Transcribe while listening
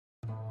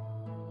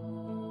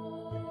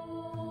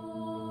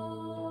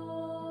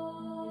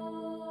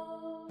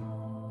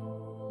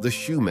The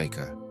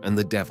Shoemaker and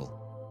the Devil,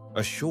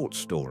 a short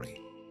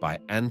story by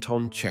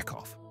Anton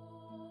Chekhov.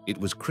 It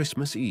was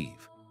Christmas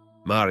Eve.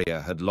 Maria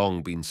had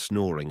long been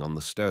snoring on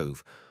the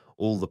stove.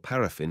 All the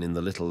paraffin in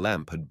the little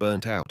lamp had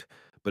burnt out,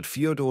 but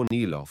Fyodor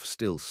Nilov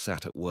still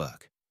sat at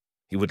work.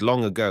 He would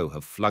long ago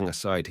have flung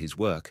aside his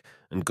work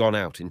and gone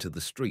out into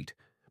the street,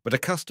 but a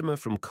customer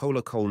from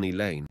Kolokolny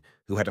Lane,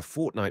 who had a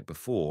fortnight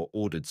before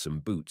ordered some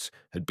boots,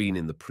 had been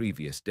in the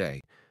previous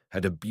day,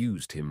 had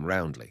abused him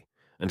roundly,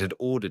 and had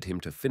ordered him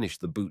to finish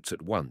the boots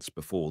at once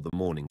before the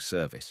morning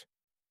service.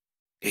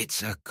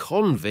 "It's a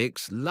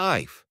convict's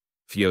life,"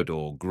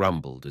 Fyodor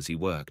grumbled as he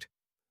worked.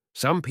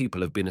 "Some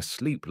people have been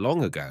asleep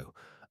long ago,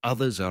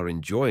 others are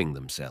enjoying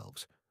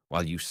themselves,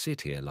 while you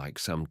sit here like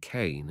some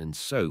Cain and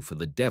sew for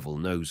the devil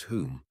knows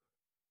whom."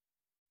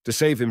 To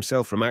save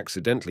himself from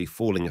accidentally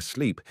falling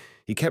asleep,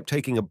 he kept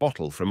taking a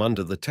bottle from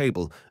under the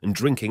table and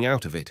drinking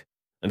out of it,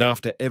 and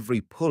after every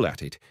pull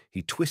at it,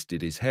 he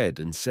twisted his head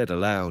and said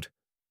aloud,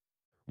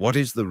 "What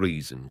is the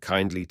reason,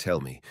 kindly tell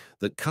me,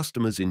 that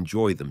customers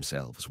enjoy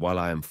themselves while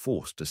I am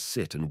forced to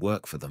sit and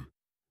work for them?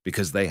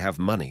 Because they have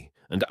money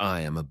and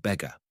I am a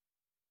beggar."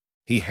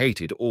 He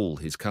hated all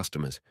his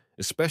customers,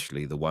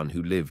 especially the one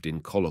who lived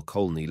in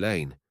Kolokolny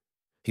Lane.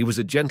 He was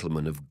a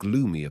gentleman of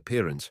gloomy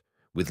appearance,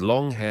 with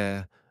long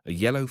hair, a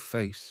yellow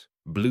face,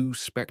 blue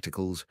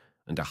spectacles,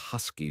 and a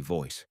husky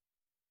voice.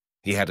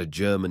 He had a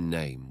German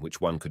name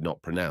which one could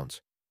not pronounce.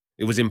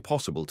 It was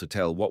impossible to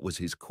tell what was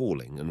his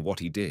calling and what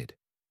he did.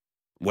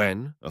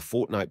 When, a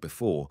fortnight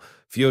before,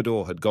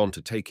 Fyodor had gone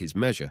to take his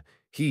measure,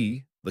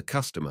 he, the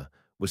customer,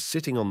 was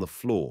sitting on the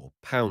floor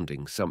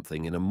pounding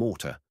something in a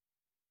mortar.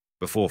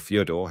 Before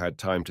Fyodor had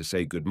time to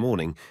say good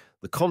morning,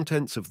 the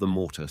contents of the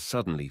mortar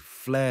suddenly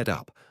flared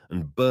up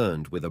and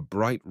burned with a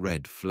bright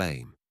red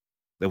flame.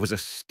 There was a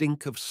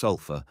stink of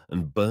sulphur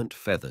and burnt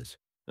feathers,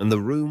 and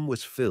the room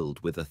was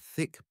filled with a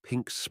thick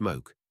pink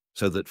smoke,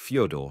 so that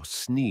Fyodor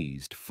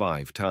sneezed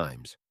 5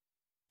 times.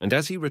 And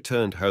as he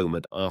returned home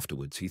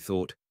afterwards, he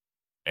thought,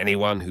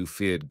 anyone who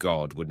feared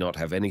God would not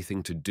have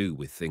anything to do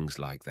with things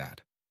like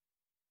that.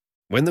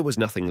 When there was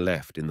nothing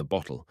left in the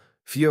bottle,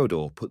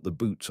 Fyodor put the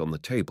boots on the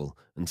table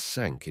and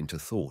sank into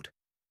thought.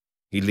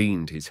 He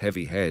leaned his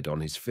heavy head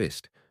on his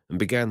fist and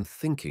began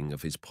thinking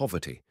of his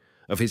poverty,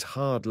 of his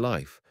hard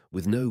life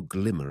with no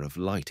glimmer of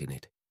light in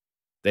it.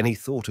 Then he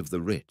thought of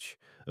the rich,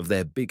 of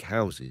their big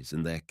houses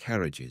and their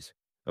carriages,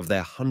 of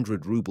their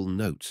 100-ruble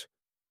notes.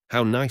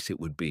 How nice it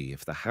would be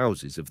if the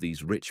houses of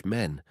these rich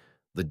men,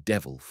 the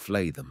devil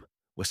flay them,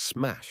 were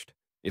smashed,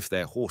 if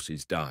their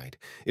horses died,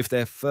 if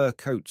their fur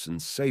coats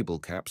and sable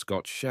caps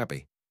got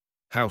shabby.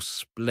 How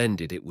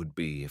splendid it would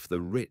be if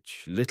the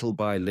rich, little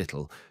by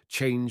little,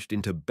 changed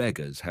into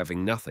beggars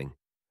having nothing,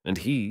 and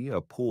he, a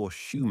poor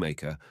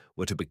shoemaker,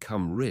 were to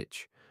become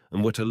rich,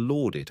 and were to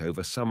lord it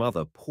over some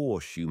other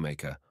poor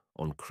shoemaker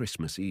on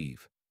Christmas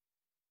Eve.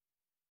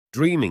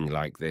 Dreaming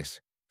like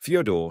this,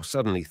 Fyodor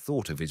suddenly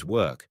thought of his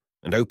work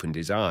and opened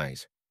his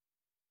eyes.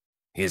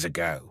 "Here's a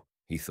go,"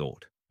 he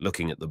thought,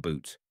 looking at the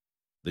boots.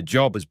 "The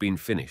job has been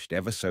finished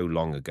ever so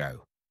long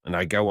ago, and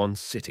I go on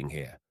sitting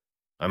here.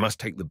 I must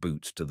take the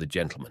boots to the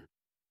gentleman."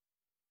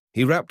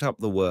 He wrapped up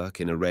the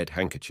work in a red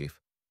handkerchief,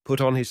 put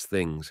on his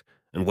things,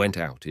 and went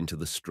out into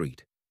the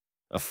street.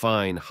 A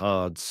fine,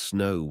 hard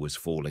snow was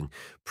falling,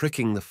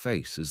 pricking the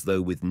face as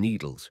though with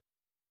needles.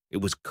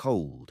 It was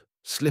cold,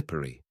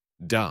 slippery,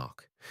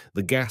 dark.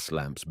 The gas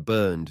lamps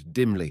burned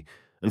dimly,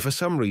 and for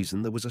some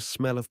reason there was a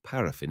smell of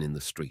paraffin in the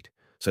street,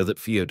 so that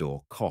Fyodor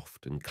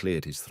coughed and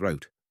cleared his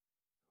throat.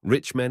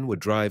 Rich men were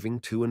driving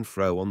to and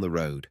fro on the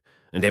road,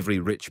 and every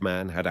rich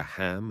man had a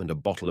ham and a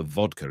bottle of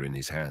vodka in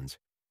his hands.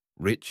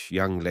 Rich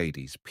young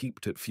ladies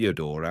peeped at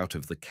Fyodor out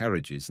of the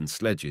carriages and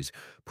sledges,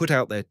 put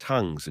out their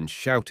tongues and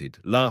shouted,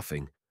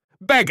 laughing,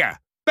 "Beggar!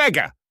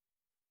 Beggar!"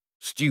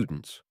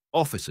 Students,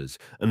 officers,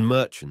 and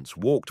merchants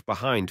walked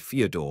behind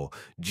Fyodor,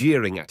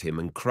 jeering at him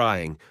and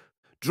crying,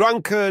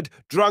 "Drunkard!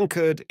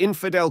 Drunkard!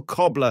 Infidel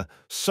cobbler!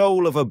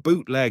 Soul of a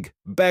bootleg!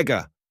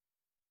 Beggar!"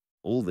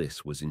 All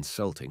this was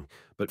insulting,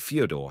 but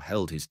Fyodor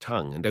held his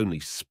tongue and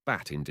only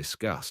spat in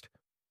disgust.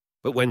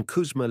 But when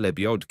Kuzma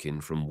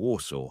Lebyodkin from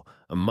Warsaw,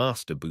 a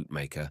master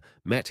bootmaker,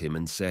 met him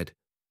and said,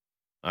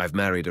 "I've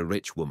married a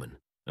rich woman,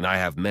 and I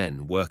have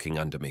men working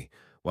under me,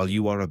 while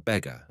you are a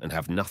beggar and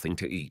have nothing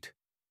to eat,"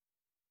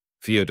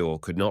 Fyodor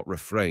could not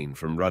refrain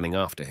from running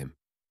after him.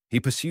 He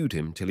pursued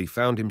him till he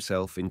found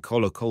himself in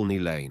Kolokolny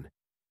Lane.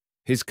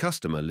 His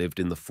customer lived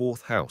in the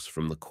 4th house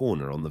from the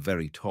corner on the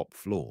very top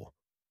floor.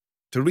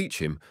 To reach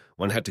him,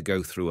 one had to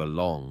go through a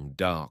long,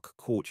 dark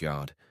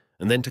courtyard,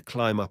 and then to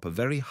climb up a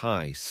very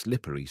high,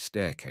 slippery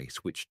staircase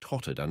which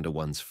tottered under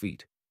one's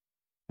feet.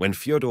 When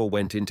Fyodor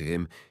went into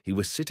him, he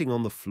was sitting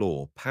on the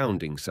floor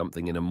pounding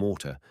something in a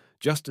mortar,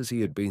 just as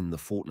he had been the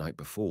fortnight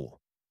before.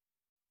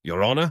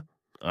 "Your Honor,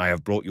 I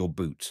have brought your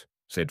boots,"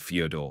 said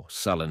Fyodor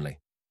sullenly.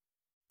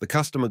 The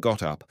customer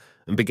got up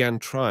and began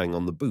trying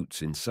on the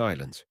boots in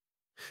silence.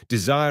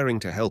 Desiring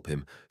to help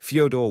him,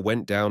 Fyodor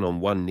went down on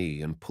one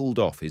knee and pulled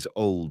off his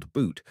old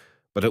boot,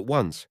 but at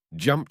once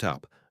jumped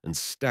up and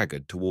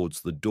staggered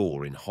towards the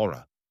door in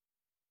horror.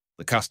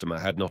 The customer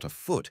had not a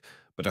foot,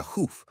 but a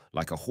hoof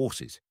like a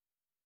horse's.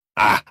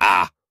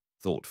 "Aha!"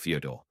 thought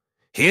Fyodor.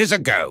 "Here's a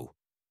go!"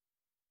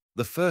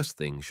 The first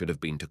thing should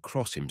have been to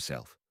cross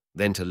himself,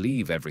 then to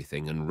leave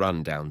everything and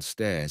run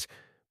downstairs,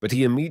 but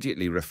he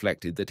immediately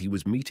reflected that he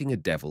was meeting a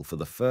devil for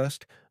the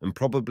first and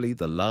probably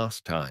the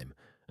last time,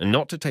 and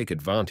not to take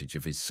advantage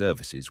of his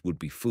services would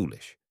be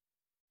foolish.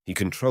 He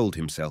controlled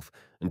himself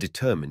and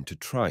determined to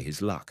try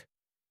his luck.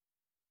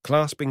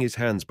 Clasping his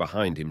hands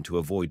behind him to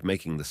avoid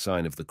making the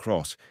sign of the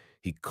cross,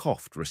 he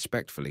coughed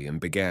respectfully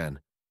and began.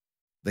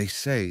 "They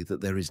say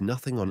that there is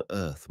nothing on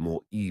earth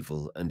more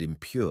evil and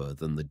impure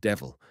than the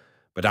devil,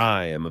 but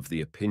I am of the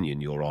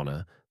opinion, Your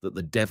Honor, that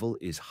the devil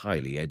is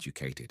highly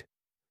educated.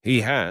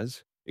 He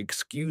has,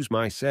 excuse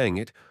my saying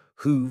it,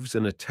 hooves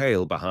and a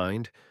tail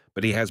behind,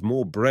 but he has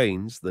more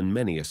brains than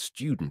many a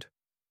student."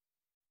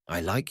 "I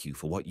like you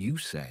for what you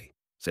say,"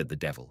 said the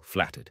devil,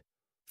 flattered.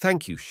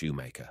 "Thank you,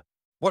 Shoemaker.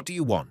 What do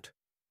you want?"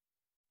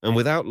 And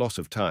without loss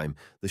of time,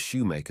 the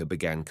shoemaker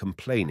began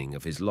complaining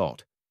of his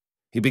lot.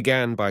 He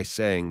began by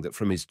saying that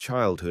from his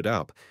childhood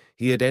up,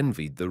 he had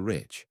envied the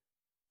rich.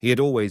 He had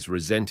always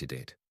resented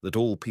it, that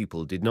all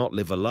people did not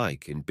live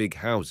alike in big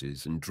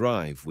houses and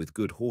drive with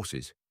good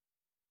horses.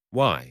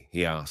 Why,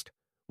 he asked,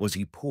 was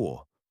he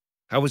poor?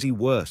 How was he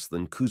worse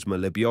than Kuzma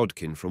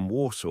Lebyodkin from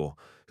Warsaw,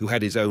 who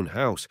had his own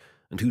house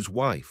and whose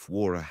wife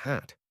wore a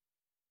hat?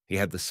 He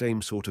had the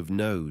same sort of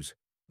nose,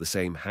 the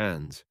same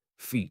hands,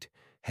 feet,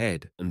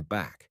 head and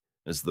back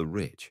as the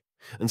rich,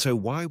 and so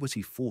why was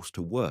he forced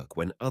to work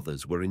when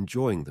others were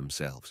enjoying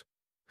themselves?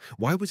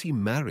 Why was he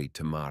married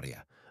to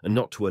Maria and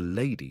not to a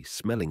lady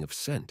smelling of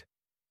scent?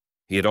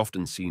 He had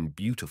often seen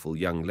beautiful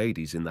young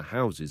ladies in the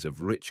houses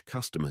of rich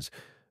customers,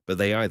 but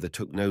they either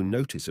took no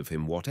notice of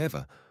him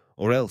whatever,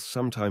 or else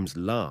sometimes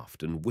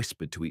laughed and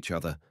whispered to each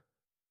other,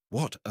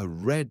 "What a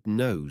red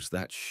nose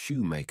that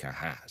shoemaker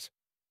has!"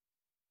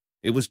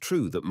 It was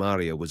true that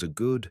Maria was a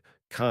good,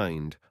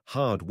 kind,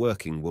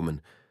 hard-working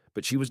woman,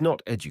 but she was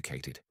not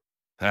educated.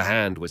 Her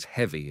hand was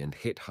heavy and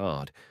hit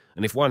hard,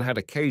 and if one had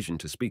occasion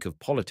to speak of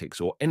politics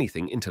or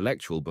anything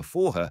intellectual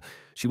before her,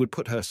 she would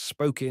put her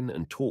spoke in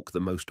and talk the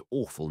most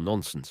awful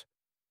nonsense.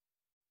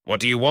 "What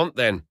do you want,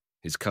 then?"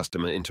 his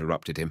customer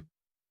interrupted him.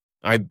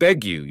 "I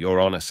beg you, Your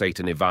Honor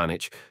Satan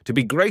Ivanitch, to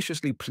be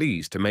graciously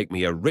pleased to make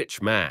me a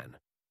rich man."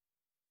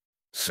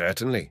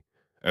 "Certainly.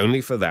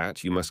 Only for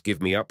that you must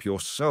give me up your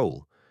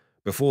soul.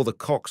 Before the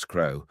cocks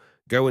crow,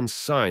 go and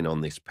sign on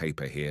this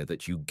paper here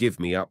that you give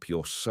me up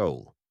your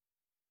soul."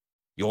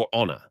 "Your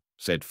Honor,"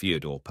 said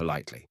Fyodor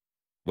politely,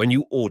 "when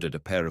you ordered a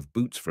pair of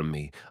boots from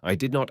me, I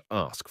did not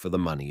ask for the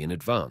money in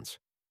advance.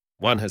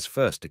 One has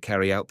first to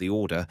carry out the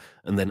order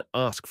and then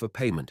ask for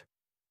payment."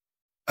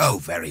 "Oh,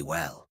 very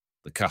well,"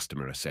 the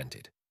customer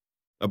assented.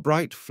 A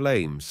bright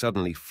flame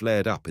suddenly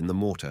flared up in the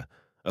mortar,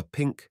 a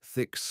pink,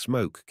 thick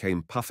smoke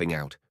came puffing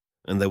out,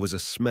 and there was a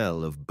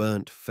smell of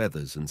burnt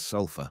feathers and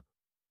sulphur.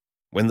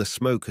 When the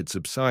smoke had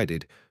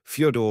subsided,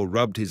 Fyodor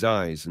rubbed his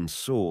eyes and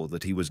saw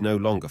that he was no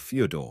longer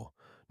Fyodor,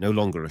 no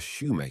longer a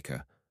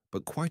shoemaker,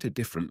 but quite a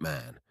different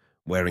man,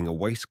 wearing a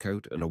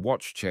waistcoat and a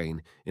watch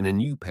chain in a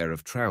new pair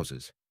of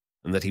trousers,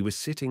 and that he was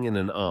sitting in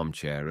an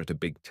armchair at a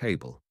big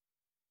table.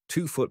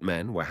 2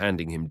 footmen were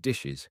handing him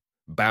dishes,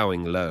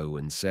 bowing low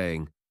and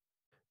saying,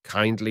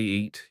 "Kindly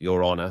eat,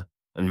 Your Honor,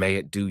 and may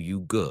it do you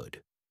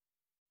good."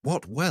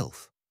 What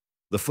wealth!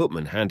 The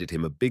footman handed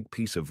him a big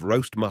piece of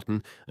roast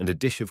mutton and a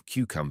dish of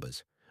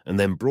cucumbers, and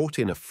then brought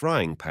in a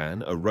frying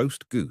pan, a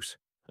roast goose,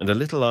 and a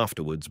little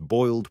afterwards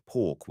boiled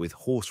pork with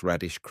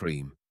horseradish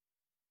cream.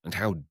 And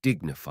how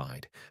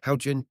dignified, how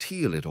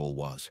genteel it all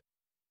was!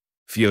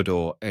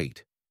 Fyodor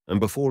ate, and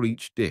before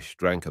each dish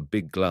drank a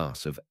big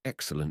glass of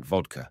excellent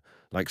vodka,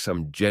 like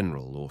some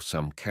general or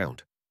some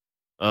count.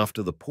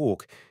 After the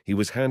pork, he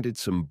was handed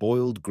some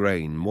boiled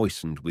grain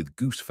moistened with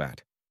goose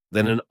fat,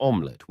 then an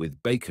omelette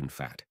with bacon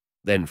fat,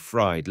 then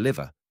fried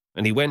liver,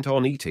 and he went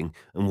on eating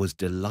and was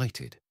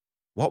delighted.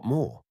 What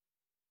more?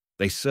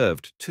 They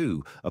served,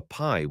 too, a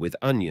pie with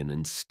onion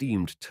and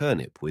steamed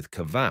turnip with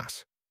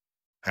kvass.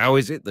 How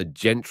is it the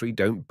gentry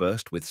don't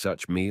burst with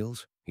such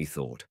meals? He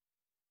thought.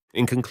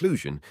 In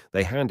conclusion,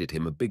 they handed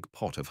him a big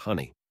pot of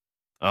honey.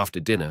 After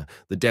dinner,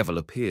 the devil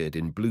appeared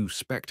in blue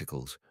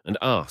spectacles and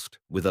asked,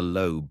 with a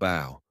low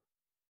bow,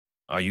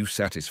 "Are you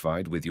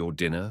satisfied with your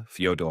dinner,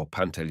 Fyodor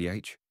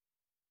Pantelyech?"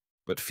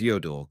 But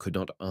Fyodor could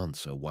not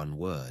answer one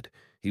word.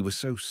 He was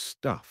so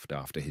stuffed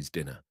after his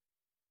dinner.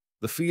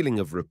 The feeling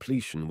of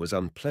repletion was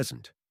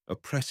unpleasant,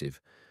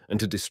 oppressive, and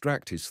to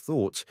distract his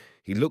thoughts,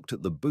 he looked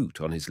at the boot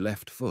on his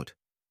left foot.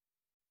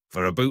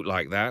 "For a boot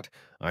like that,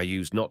 I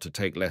used not to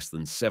take less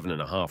than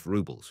 7.5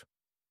 rubles.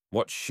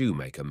 What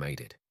shoemaker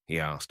made it?" he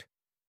asked.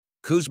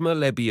 "Kuzma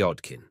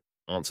Lebyodkin,"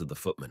 answered the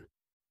footman.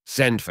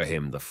 "Send for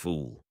him, the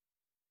fool."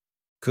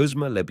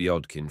 Kuzma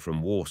Lebyodkin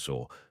from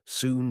Warsaw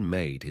soon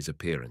made his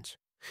appearance.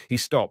 He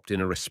stopped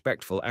in a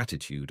respectful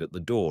attitude at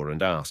the door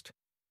and asked,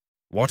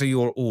 "What are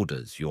your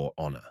orders, Your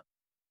Honor?"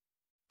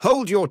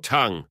 "Hold your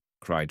tongue!"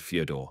 cried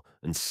Fyodor,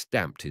 and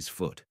stamped his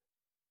foot.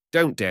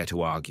 "Don't dare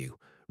to argue.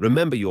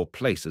 Remember your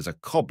place as a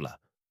cobbler.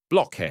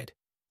 Blockhead!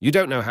 You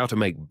don't know how to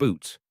make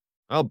boots.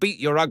 I'll beat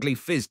your ugly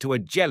phiz to a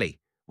jelly.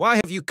 Why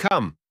have you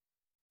come?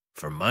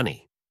 For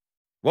money.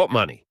 What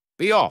money?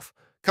 Be off.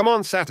 Come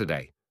on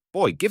Saturday.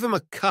 Boy, give him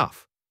a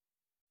cuff.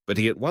 But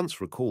he at once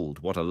recalled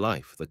what a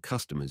life the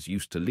customers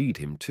used to lead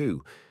him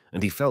to,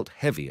 and he felt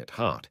heavy at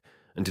heart,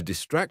 and to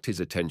distract his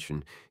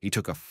attention, he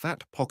took a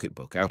fat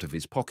pocketbook out of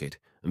his pocket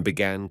and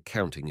began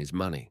counting his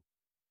money.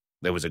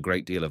 There was a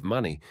great deal of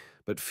money,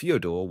 but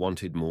Fyodor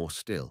wanted more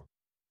still.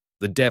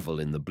 The devil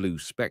in the blue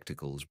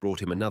spectacles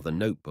brought him another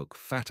notebook,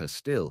 fatter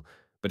still,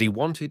 but he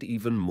wanted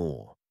even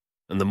more,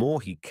 and the more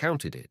he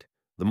counted it,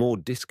 the more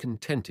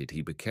discontented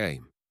he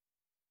became.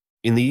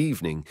 In the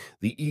evening,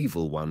 the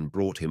evil one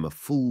brought him a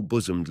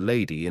full-bosomed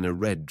lady in a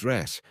red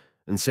dress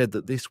and said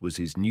that this was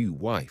his new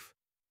wife.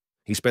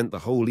 He spent the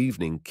whole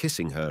evening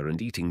kissing her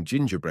and eating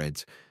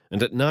gingerbreads,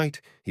 and at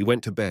night he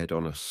went to bed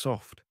on a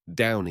soft,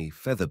 downy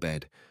feather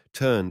bed,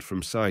 turned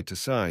from side to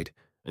side,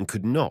 and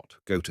could not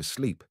go to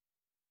sleep.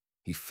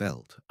 He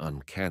felt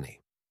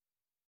uncanny.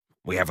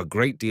 "We have a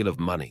great deal of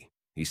money,"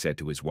 he said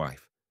to his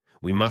wife.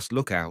 "We must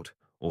look out,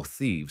 or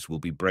thieves will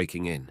be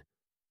breaking in.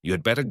 You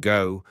had better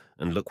go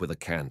and look with a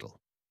candle."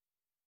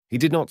 He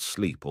did not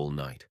sleep all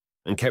night,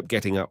 and kept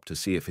getting up to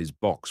see if his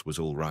box was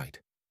all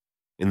right.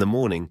 In the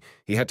morning,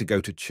 he had to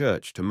go to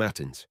church to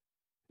matins.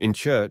 In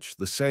church,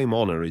 the same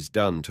honor is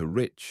done to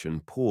rich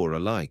and poor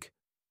alike.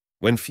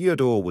 When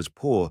Fyodor was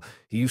poor,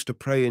 he used to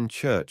pray in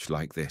church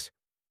like this: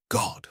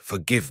 "God,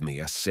 forgive me,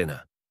 a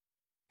sinner."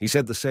 He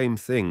said the same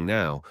thing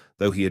now,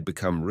 though he had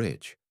become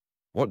rich.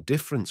 What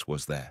difference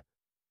was there?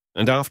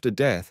 And after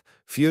death,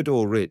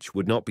 Fyodor Rich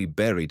would not be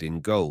buried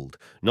in gold,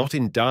 not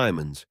in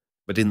diamonds,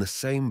 but in the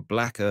same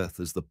black earth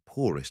as the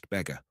poorest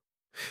beggar.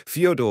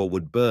 Fyodor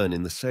would burn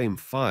in the same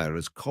fire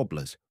as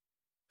cobblers.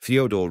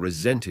 Fyodor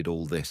resented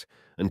all this,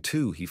 and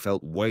too he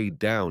felt weighed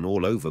down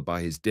all over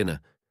by his dinner,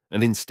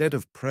 and instead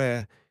of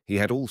prayer, he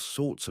had all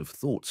sorts of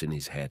thoughts in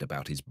his head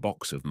about his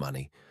box of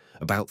money,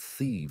 about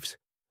thieves,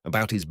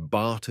 about his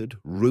bartered,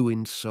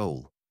 ruined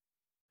soul.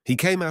 He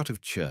came out of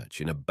church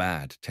in a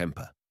bad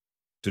temper.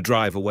 To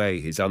drive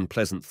away his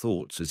unpleasant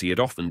thoughts, as he had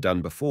often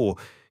done before,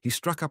 he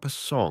struck up a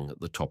song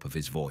at the top of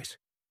his voice.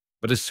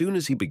 But as soon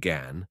as he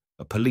began,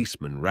 a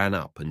policeman ran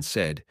up and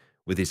said,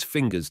 with his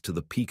fingers to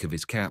the peak of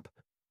his cap,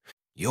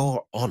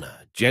 "Your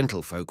honor,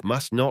 gentlefolk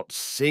must not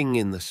sing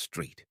in the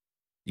street.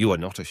 You are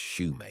not a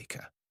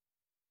shoemaker."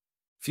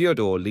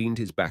 Fyodor leaned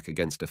his back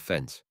against a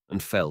fence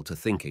and fell to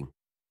thinking.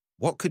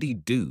 What could he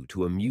do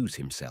to amuse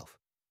himself?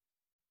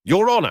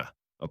 "Your honor,"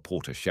 a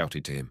porter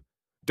shouted to him,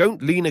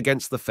 "don't lean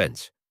against the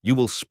fence. You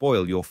will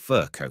spoil your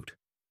fur coat."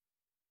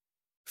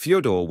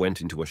 Fyodor went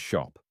into a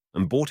shop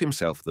and bought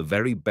himself the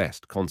very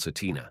best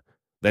concertina,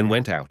 then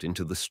went out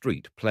into the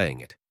street playing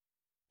it.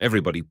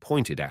 Everybody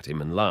pointed at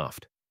him and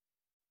laughed.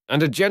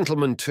 "And a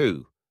gentleman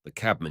too," the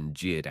cabman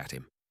jeered at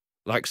him,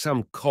 "like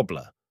some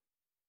cobbler.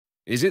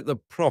 Is it the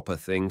proper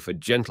thing for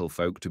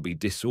gentlefolk to be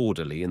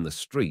disorderly in the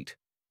street?"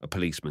 a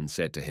policeman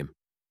said to him.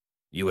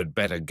 "You had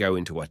better go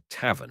into a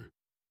tavern."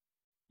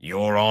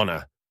 "Your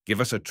honor, give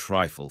us a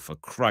trifle, for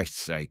Christ's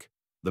sake,"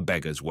 the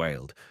beggars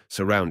wailed,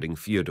 surrounding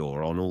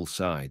Fyodor on all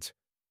sides.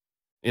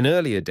 In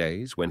earlier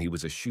days, when he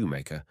was a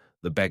shoemaker,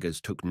 the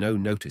beggars took no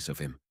notice of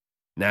him.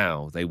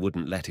 Now they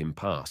wouldn't let him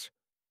pass.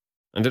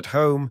 And at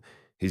home,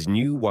 his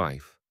new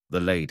wife, the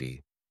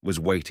lady, was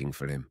waiting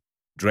for him,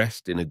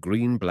 dressed in a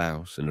green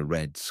blouse and a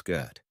red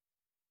skirt.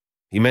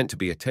 He meant to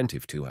be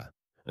attentive to her,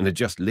 and had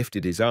just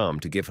lifted his arm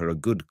to give her a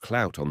good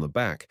clout on the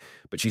back,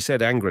 but she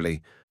said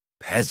angrily,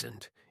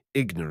 "Peasant,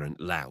 ignorant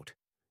lout,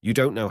 you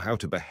don't know how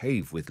to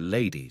behave with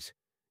ladies.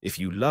 If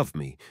you love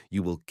me,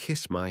 you will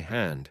kiss my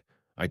hand.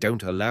 I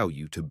don't allow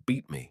you to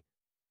beat me."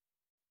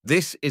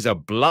 "This is a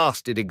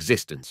blasted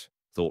existence,"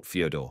 thought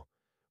Fyodor.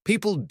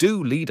 "People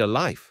do lead a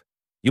life.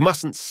 You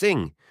mustn't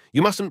sing.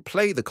 You mustn't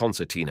play the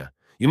concertina.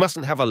 You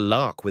mustn't have a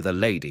lark with a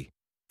lady.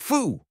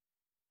 Phoo!"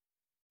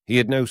 He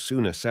had no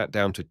sooner sat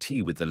down to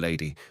tea with the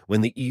lady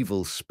when the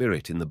evil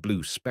spirit in the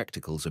blue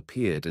spectacles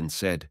appeared and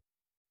said,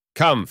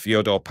 "Come,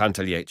 Fyodor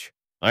Pantelyech,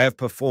 I have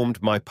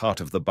performed my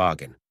part of the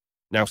bargain.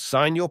 Now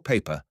sign your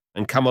paper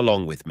and come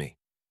along with me."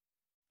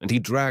 And he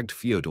dragged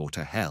Fyodor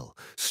to hell,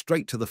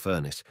 straight to the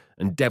furnace,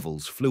 and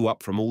devils flew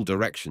up from all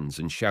directions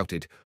and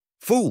shouted,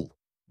 "Fool!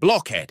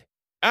 Blockhead!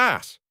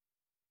 Ass!"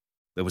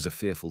 There was a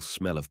fearful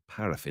smell of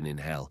paraffin in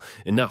hell,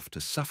 enough to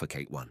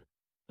suffocate one,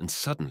 and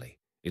suddenly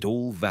it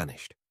all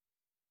vanished.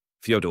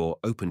 Fyodor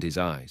opened his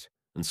eyes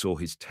and saw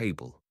his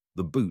table,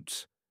 the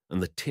boots,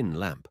 and the tin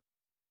lamp.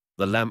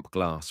 The lamp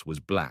glass was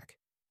black,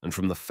 and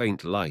from the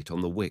faint light on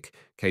the wick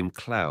came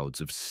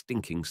clouds of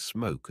stinking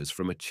smoke as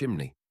from a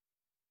chimney.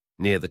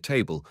 Near the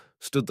table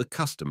stood the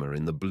customer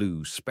in the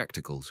blue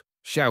spectacles,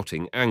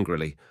 shouting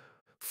angrily,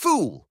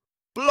 "Fool!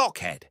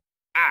 Blockhead!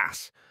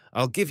 Ass!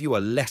 I'll give you a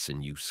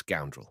lesson, you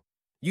scoundrel.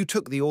 You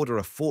took the order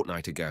a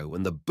fortnight ago,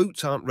 and the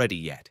boots aren't ready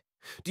yet.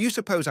 Do you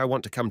suppose I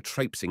want to come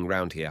traipsing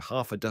round here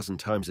half a dozen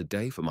times a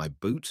day for my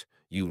boots?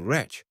 You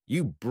wretch!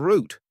 You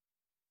brute!"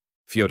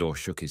 Fyodor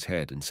shook his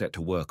head and set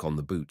to work on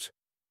the boots.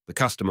 The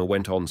customer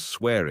went on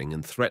swearing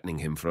and threatening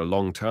him for a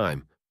long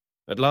time.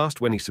 At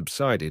last, when he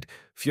subsided,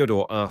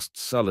 Fyodor asked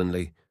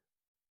sullenly,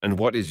 "And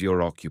what is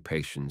your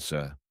occupation,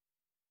 sir?"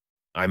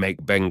 "I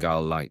make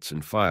Bengal lights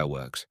and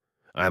fireworks.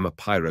 I am a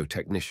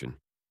pyrotechnician."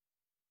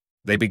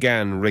 They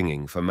began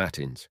ringing for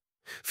matins.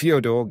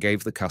 Fyodor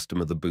gave the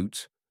customer the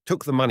boots,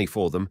 took the money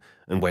for them,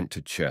 and went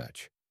to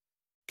church.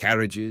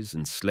 Carriages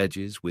and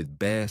sledges with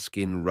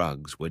bearskin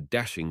rugs were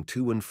dashing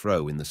to and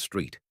fro in the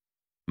street.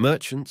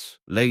 Merchants,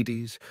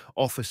 ladies,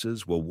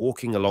 officers were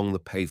walking along the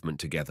pavement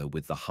together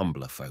with the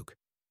humbler folk.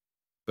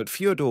 But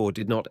Fyodor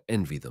did not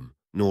envy them,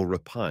 nor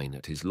repine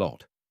at his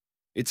lot.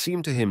 It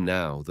seemed to him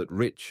now that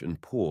rich and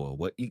poor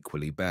were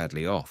equally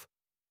badly off.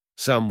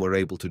 Some were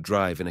able to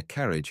drive in a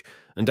carriage,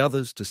 and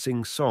others to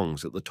sing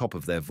songs at the top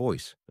of their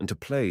voice and to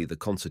play the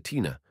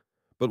concertina.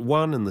 But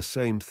one and the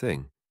same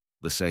thing,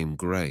 the same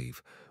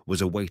grave,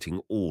 was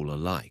awaiting all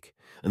alike,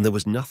 and there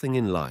was nothing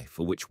in life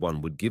for which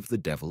one would give the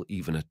devil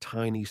even a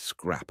tiny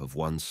scrap of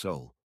one's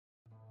soul.